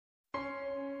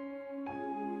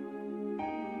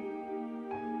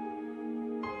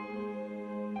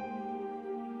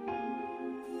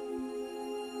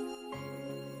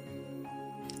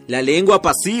La lengua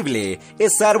apacible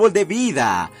es árbol de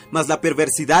vida, mas la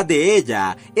perversidad de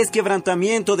ella es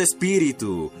quebrantamiento de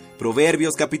espíritu.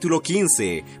 Proverbios capítulo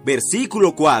 15,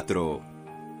 versículo 4.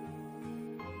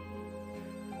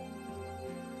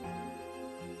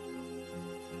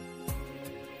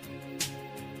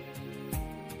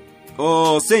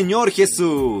 Oh Señor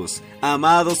Jesús,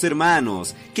 amados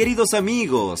hermanos, queridos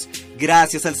amigos,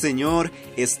 gracias al Señor,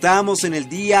 estamos en el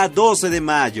día 12 de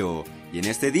mayo. Y en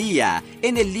este día,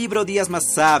 en el libro Días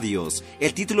más sabios,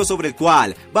 el título sobre el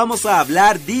cual vamos a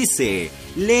hablar dice,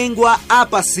 Lengua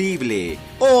apacible,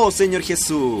 oh Señor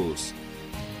Jesús.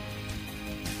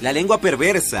 La lengua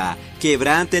perversa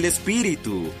quebranta el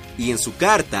espíritu, y en su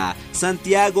carta,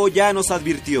 Santiago ya nos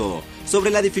advirtió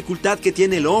sobre la dificultad que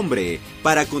tiene el hombre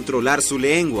para controlar su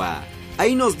lengua.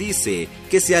 Ahí nos dice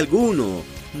que si alguno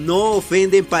no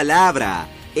ofende en palabra,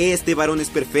 este varón es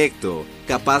perfecto,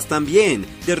 capaz también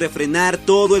de refrenar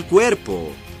todo el cuerpo.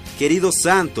 Queridos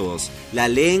santos, la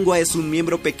lengua es un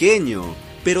miembro pequeño,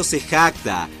 pero se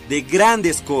jacta de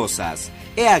grandes cosas.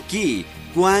 He aquí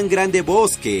cuán grande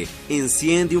bosque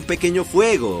enciende un pequeño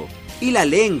fuego, y la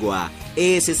lengua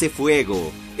es ese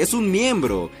fuego. Es un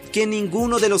miembro que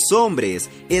ninguno de los hombres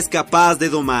es capaz de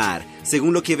domar,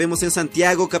 según lo que vemos en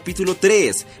Santiago capítulo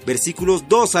 3, versículos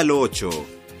 2 al 8.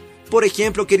 Por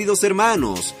ejemplo, queridos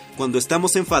hermanos, cuando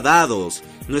estamos enfadados,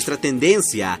 nuestra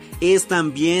tendencia es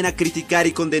también a criticar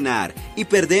y condenar, y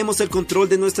perdemos el control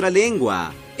de nuestra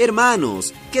lengua.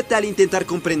 Hermanos, ¿qué tal intentar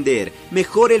comprender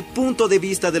mejor el punto de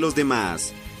vista de los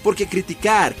demás? Porque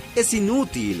criticar es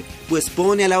inútil, pues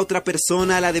pone a la otra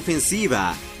persona a la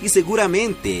defensiva, y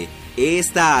seguramente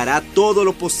ésta hará todo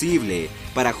lo posible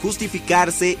para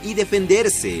justificarse y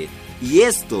defenderse, y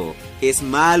esto es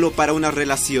malo para una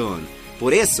relación.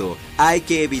 Por eso hay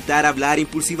que evitar hablar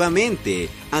impulsivamente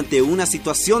ante una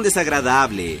situación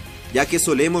desagradable, ya que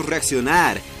solemos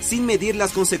reaccionar sin medir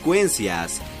las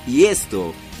consecuencias, y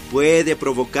esto puede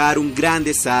provocar un gran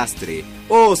desastre.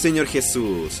 Oh Señor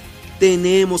Jesús,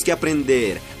 tenemos que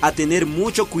aprender a tener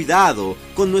mucho cuidado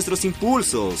con nuestros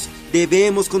impulsos.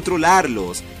 Debemos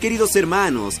controlarlos. Queridos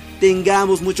hermanos,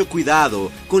 tengamos mucho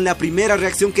cuidado con la primera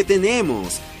reacción que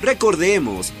tenemos.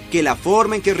 Recordemos que la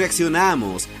forma en que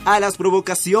reaccionamos a las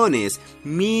provocaciones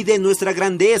mide nuestra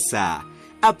grandeza.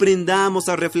 Aprendamos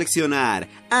a reflexionar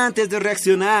antes de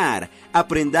reaccionar.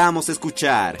 Aprendamos a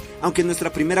escuchar, aunque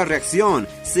nuestra primera reacción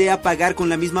sea pagar con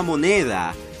la misma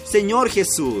moneda. Señor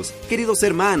Jesús, queridos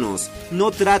hermanos,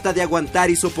 no trata de aguantar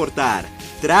y soportar,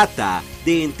 trata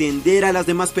de entender a las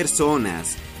demás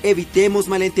personas. Evitemos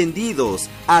malentendidos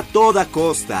a toda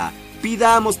costa,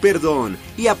 pidamos perdón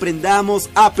y aprendamos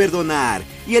a perdonar,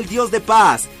 y el Dios de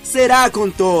paz será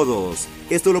con todos.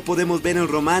 Esto lo podemos ver en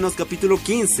Romanos capítulo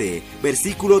 15,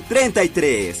 versículo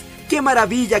 33. ¡Qué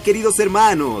maravilla, queridos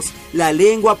hermanos! La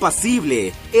lengua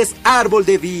apacible es árbol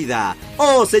de vida.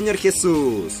 ¡Oh, Señor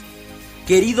Jesús!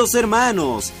 Queridos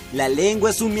hermanos, la lengua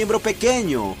es un miembro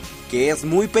pequeño, que es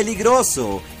muy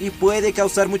peligroso y puede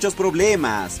causar muchos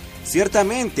problemas.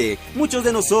 Ciertamente, muchos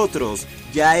de nosotros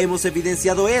ya hemos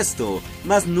evidenciado esto,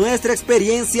 mas nuestra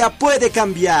experiencia puede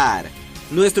cambiar.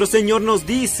 Nuestro Señor nos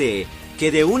dice que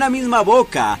de una misma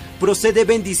boca procede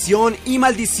bendición y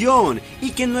maldición,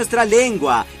 y que en nuestra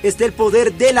lengua está el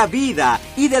poder de la vida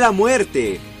y de la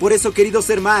muerte. Por eso,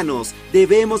 queridos hermanos,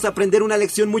 debemos aprender una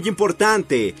lección muy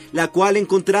importante, la cual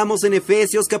encontramos en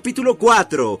Efesios capítulo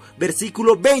 4,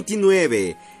 versículo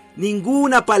 29.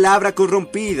 Ninguna palabra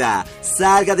corrompida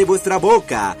salga de vuestra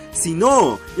boca,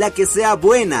 sino la que sea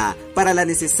buena para la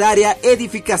necesaria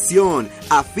edificación,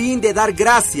 a fin de dar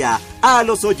gracia a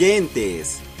los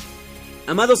oyentes.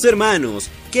 Amados hermanos,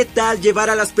 ¿qué tal llevar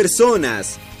a las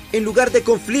personas, en lugar de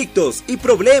conflictos y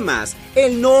problemas,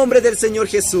 el nombre del Señor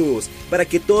Jesús, para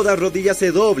que toda rodilla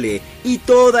se doble y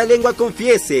toda lengua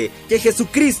confiese que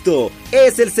Jesucristo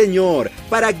es el Señor,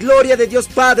 para gloria de Dios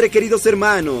Padre, queridos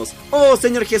hermanos? Oh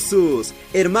Señor Jesús,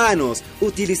 hermanos,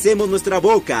 utilicemos nuestra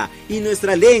boca y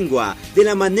nuestra lengua de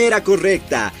la manera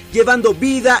correcta, llevando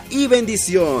vida y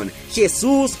bendición.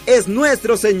 Jesús es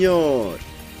nuestro Señor.